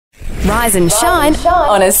Rise and shine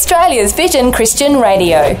on Australia's Vision Christian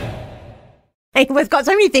Radio. Hey, we've got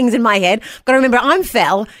so many things in my head. Got to remember, I'm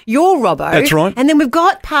Fel, you're Robbo. That's right. And then we've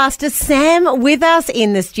got Pastor Sam with us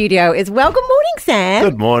in the studio as well. Good morning, Sam.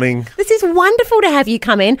 Good morning. This is wonderful to have you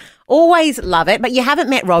come in. Always love it. But you haven't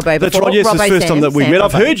met Robbo before. That's right, yes, Robbo, it's the first time that we met.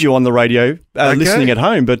 I've heard you on the radio, listening at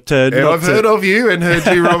home, but I've heard of you and heard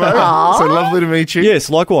you, Robbo. So lovely to meet you. Yes,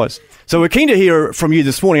 likewise. So we're keen to hear from you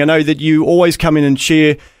this morning. I know that you always come in and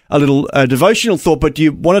share a little devotional thought, but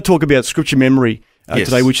you want to talk about scripture memory Yes.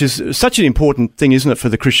 today, which is such an important thing, isn't it, for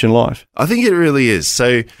the Christian life? I think it really is.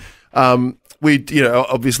 So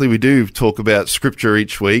obviously we do talk about scripture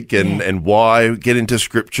each week and why get into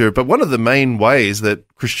scripture. But one of the main ways that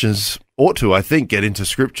Christians ought to, I think, get into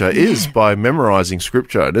scripture is by memorizing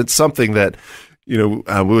scripture. And it's something that, we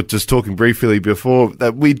were just talking briefly before,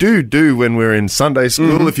 that we do when we're in Sunday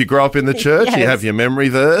school. Mm-hmm. If you grow up in the church, you have your memory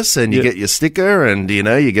verse and you get your sticker and, you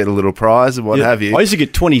get a a little prize and what have you. I used to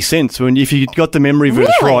get 20 cents if you got the memory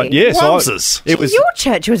verse right. Yes. Your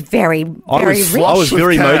church was very rich. I was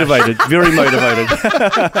very motivated,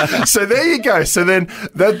 So there you go. So then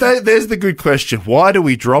there's the good question. Why do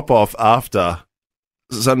we drop off after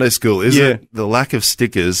Sunday school? Is it the lack of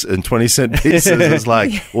stickers and 20-cent pieces? It's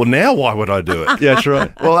like, well, now why would I do it? Yeah, that's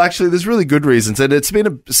right. Well, actually, there's really good reasons, and it's been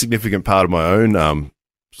a significant part of my own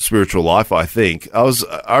spiritual life, I think.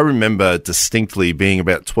 I remember distinctly being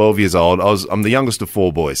about 12 years old. I'm the youngest of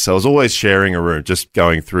four boys, so I was always sharing a room, just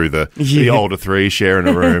going through the older three, sharing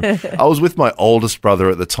a room. I was with my oldest brother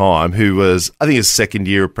at the time, who was, I think, his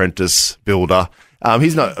second-year apprentice builder.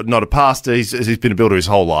 He's not a pastor. He's been a builder his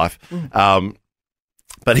whole life.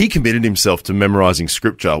 But he committed himself to memorizing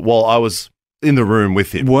scripture while I was in the room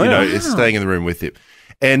with him. Wow. Staying in the room with him.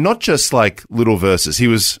 And not just like little verses. He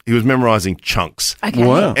was memorizing chunks. Okay.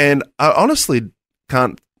 Wow. And I honestly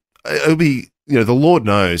can't, it'll be, the Lord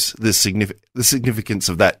knows the significance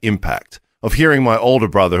of that impact of hearing my older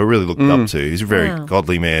brother, who I really looked up to. He's a very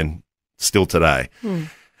godly man still today.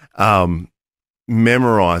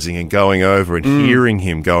 Memorizing and going over and hearing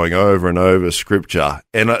him going over and over scripture.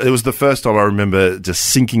 And it was the first time I remember just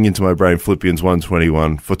sinking into my brain Philippians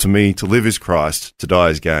 1:21, for to me to live is Christ, to die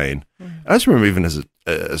is gain. I just remember even as a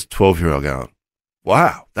 12-year-old going,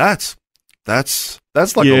 wow, that's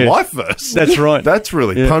like a life verse. That's right. That's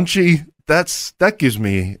really punchy. That gives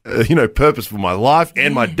me purpose for my life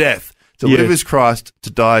and my death. To live is Christ,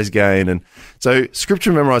 to die is gain. And so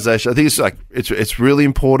scripture memorization, I think it's really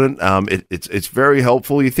important. It's very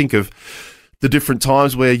helpful. You think of the different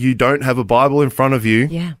times where you don't have a Bible in front of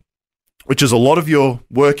you, which is a lot of your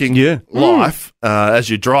working life,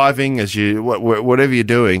 as you're driving, as you whatever you're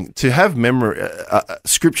doing, to have memory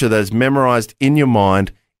scripture that is memorized in your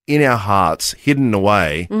mind, in our hearts, hidden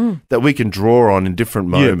away, that we can draw on in different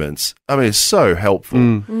moments. I mean, it's so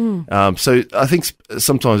helpful. So I think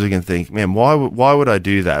sometimes we can think, man, why would I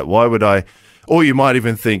do that? Why would I? Or you might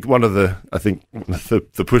even think the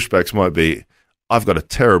pushbacks might be, I've got a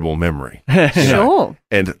terrible memory. Sure.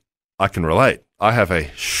 And I can relate. I have a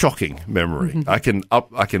shocking memory. I can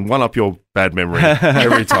one up your bad memory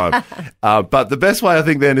every time. But the best way I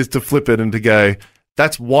think then is to flip it and to go,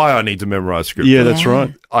 that's why I need to memorize scripture. Yeah, that's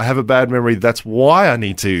right. I have a bad memory. That's why I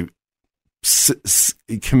need to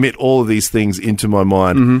commit all of these things into my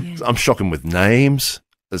mind. I'm shocking with names,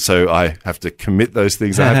 so I have to commit those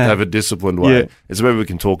things. I have to have a disciplined way. And so maybe we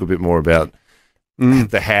can talk a bit more about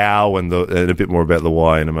the how and a bit more about the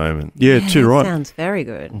why in a moment. Yeah, too right. Sounds very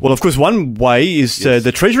good. Well, of course, one way is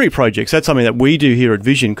the treasury projects. That's something that we do here at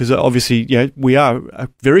Vision, because obviously, we are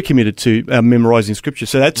very committed to memorising scripture.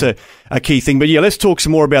 So that's a key thing. But let's talk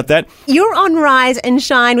some more about that. You're on Rise and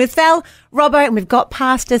Shine with Fel, Robbo, and we've got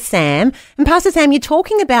Pastor Sam. And Pastor Sam, you're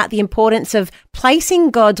talking about the importance of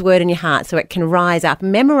placing God's word in your heart so it can rise up,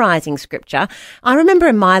 memorising scripture. I remember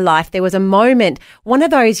in my life there was a moment, one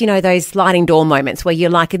of those, those sliding door moments where you're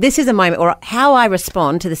like, this is a moment, or how I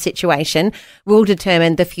respond to the situation will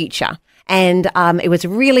determine the future. And it was a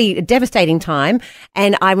really devastating time.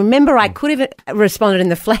 And I remember I could have responded in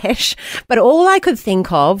the flesh, but all I could think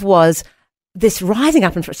of was this rising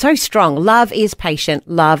up and so strong. Love is patient,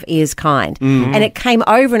 love is kind. And it came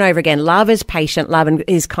over and over again. Love is patient, love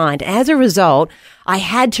is kind. As a result, I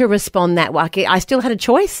had to respond that way. I still had a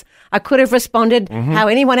choice. I could have responded how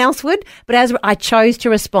anyone else would, but as I chose to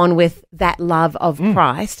respond with that love of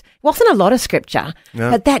Christ, it wasn't a lot of scripture,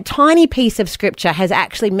 but that tiny piece of scripture has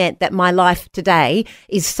actually meant that my life today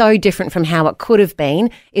is so different from how it could have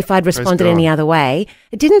been if I'd responded any other way.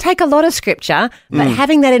 It didn't take a lot of scripture, but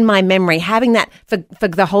having that in my memory, having that for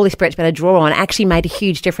the Holy Spirit to be able to draw on actually made a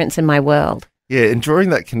huge difference in my world. Yeah, and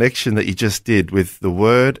drawing that connection that you just did with the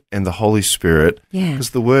Word and the Holy Spirit,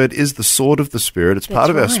 because the Word is the sword of the Spirit. It's part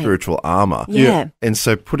of our spiritual armor. Yeah. And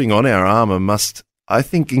so putting on our armor must, I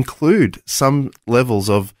think, include some levels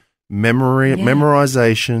of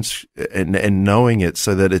memorizations and knowing it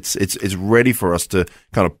so that it's ready for us to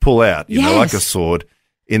kind of pull out, you know, like a sword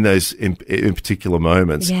in those in particular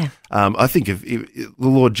moments. Yeah. I think of the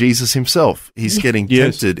Lord Jesus himself. He's getting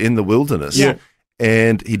tempted in the wilderness,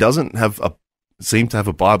 and he doesn't seem to have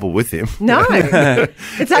a Bible with him. No,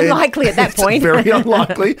 it's unlikely at that point. It's very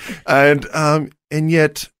unlikely. And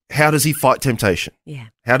yet, how does he fight temptation? Yeah.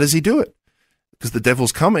 How does he do it? Because the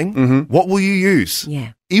devil's coming. What will you use?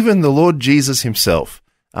 Yeah. Even the Lord Jesus himself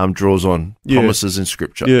draws on promises in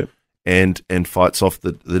Scripture and fights off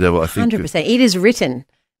the devil. I think 100%. It is written.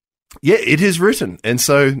 Yeah, it is written. And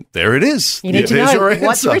so there it is. You need to know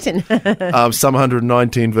what's written. Psalm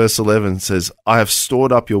 119 verse 11 says, I have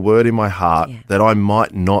stored up your word in my heart that I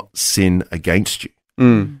might not sin against you.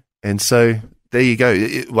 And so there you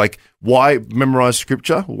go. Like, why memorize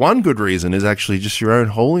Scripture? One good reason is actually just your own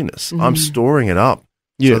holiness. I'm storing it up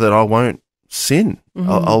so that I won't sin.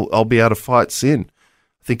 I'll be able to fight sin.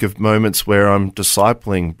 Think of moments where I'm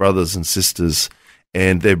discipling brothers and sisters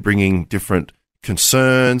and they're bringing different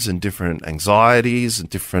concerns and different anxieties and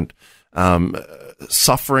different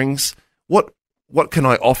sufferings. What can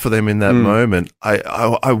I offer them in that moment?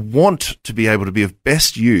 I want to be able to be of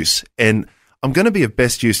best use, and I'm going to be of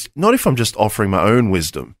best use not if I'm just offering my own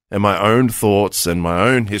wisdom and my own thoughts and my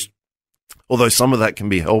own history, although some of that can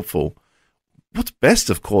be helpful. What's best,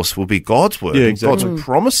 of course, will be God's word and God's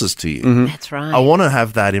promises to you. That's right. I want to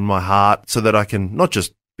have that in my heart so that I can not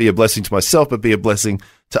just be a blessing to myself, but be a blessing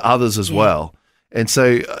to others as well. And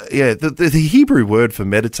so, the Hebrew word for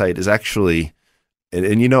meditate is actually,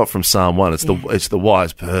 and you know it from Psalm 1, it's the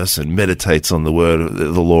wise person meditates on the word of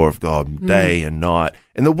the law of God day and night.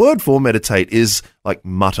 And the word for meditate is like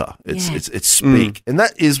mutter. It's speak. And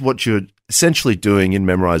that is what you're essentially doing in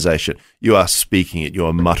memorization. You are speaking it, you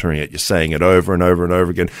are muttering it, you're saying it over and over and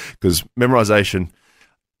over again. Because memorization,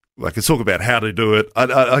 I could talk about how to do it.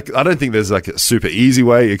 I don't think there's like a super easy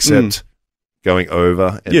way except going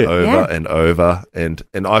over and over and over. And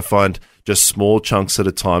I find just small chunks at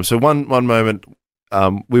a time. So one moment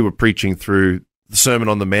we were preaching through the Sermon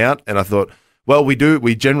on the Mount, and I thought, well, we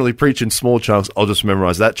generally preach in small chunks. I'll just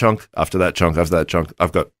memorize that chunk after that chunk after that chunk.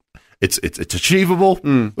 I've got it's achievable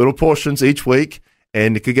little portions each week,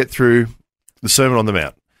 and you could get through the Sermon on the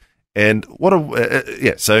Mount. And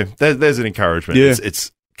so there's an encouragement. Yeah.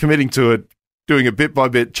 It's committing to it, doing it bit by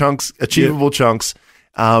bit, chunks, achievable chunks,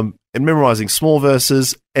 and memorizing small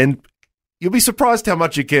verses. And you'll be surprised how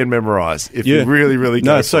much you can memorize if you really, really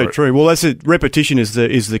go No, it's so true. Well, that's it. Repetition is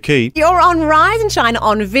the key. You're on Rise and Shine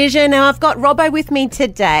on Vision. Now, I've got Robbo with me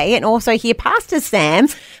today and also here Pastor Sam.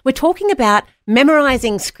 We're talking about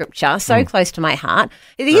memorizing Scripture, so close to my heart.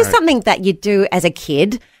 It is something that you do as a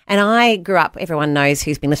kid. And I grew up, everyone knows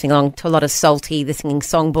who's been listening along to a lot of Salty, the singing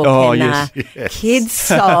songbook kids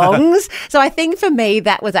songs. So I think for me,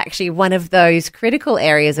 that was actually one of those critical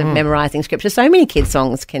areas of memorizing Scripture. So many kids'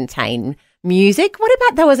 songs contain music. What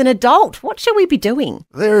about though as an adult? What should we be doing?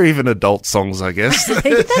 There are even adult songs, I guess. That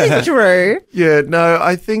is true. Yeah, no,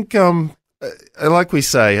 I think, like we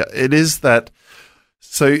say, it is that.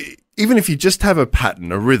 So even if you just have a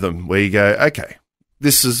pattern, a rhythm where you go, okay,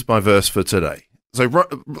 this is my verse for today. So,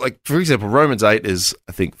 like, for example, Romans 8 is,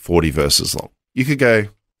 I think, 40 verses long. You could go,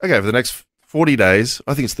 okay, for the next 40 days,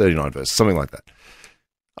 I think it's 39 verses, something like that.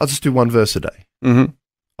 I'll just do one verse a day.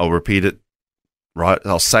 I'll repeat it, right?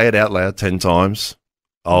 I'll say it out loud 10 times.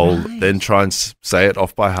 I'll then try and say it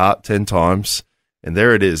off by heart 10 times. And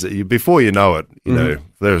there it is. Before you know it, you know,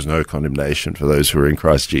 there is no condemnation for those who are in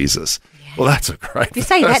Christ Jesus. Well, that's a great. If you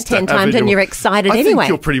say that 10 times and you're excited anyway. I think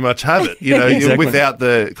you'll pretty much have it, you know, without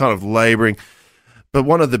the kind of labouring. But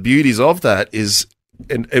one of the beauties of that is,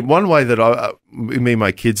 and one way that me and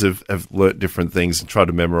my kids have learnt different things and tried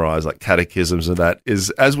to memorize, like catechisms and that, is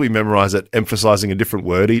as we memorize it, emphasizing a different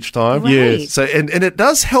word each time. Right. Yes. So, and it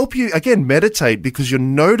does help you, again, meditate because you're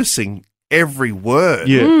noticing every word.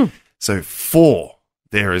 Yeah. So,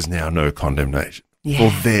 there is now no condemnation. For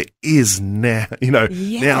there is now,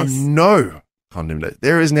 now no condemnation.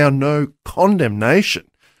 There is now no condemnation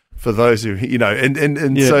for those who,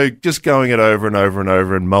 and so just going it over and over and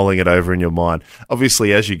over and mulling it over in your mind.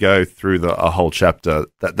 Obviously, as you go through a whole chapter,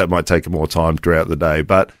 that might take more time throughout the day,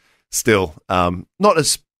 but still, not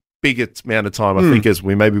as big an amount of time, I think, as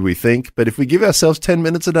we think. But if we give ourselves 10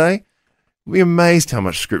 minutes a day, we're amazed how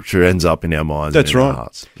much Scripture ends up in our minds. That's and in right. our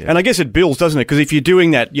hearts. Yeah. And I guess it builds, doesn't it? Because if you're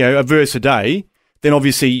doing that, a verse a day, then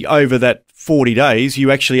obviously over that 40 days, you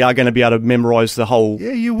actually are going to be able to memorize the whole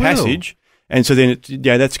you will. passage. And so then,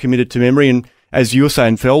 that's committed to memory. And as you were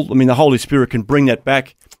saying, Fel, I mean, the Holy Spirit can bring that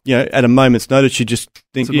back, at a moment's notice. You just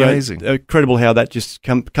think, it's amazing. Incredible how that just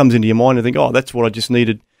comes into your mind and think, oh, that's what I just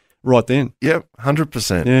needed right then. Yep,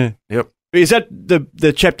 100%. Yeah. Yep. Is that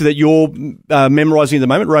the chapter that you're memorising at the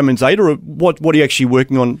moment, Romans 8, or what are you actually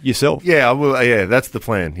working on yourself? Yeah, that's the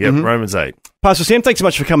plan. Yep, Romans 8. Pastor Sam, thanks so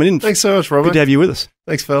much for coming in. Thanks so much, Robert. Good to have you with us.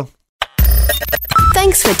 Thanks, Fel.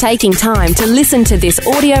 Thanks for taking time to listen to this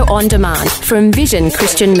audio on demand from Vision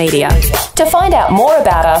Christian Media. To find out more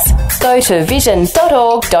about us, go to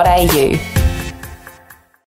vision.org.au.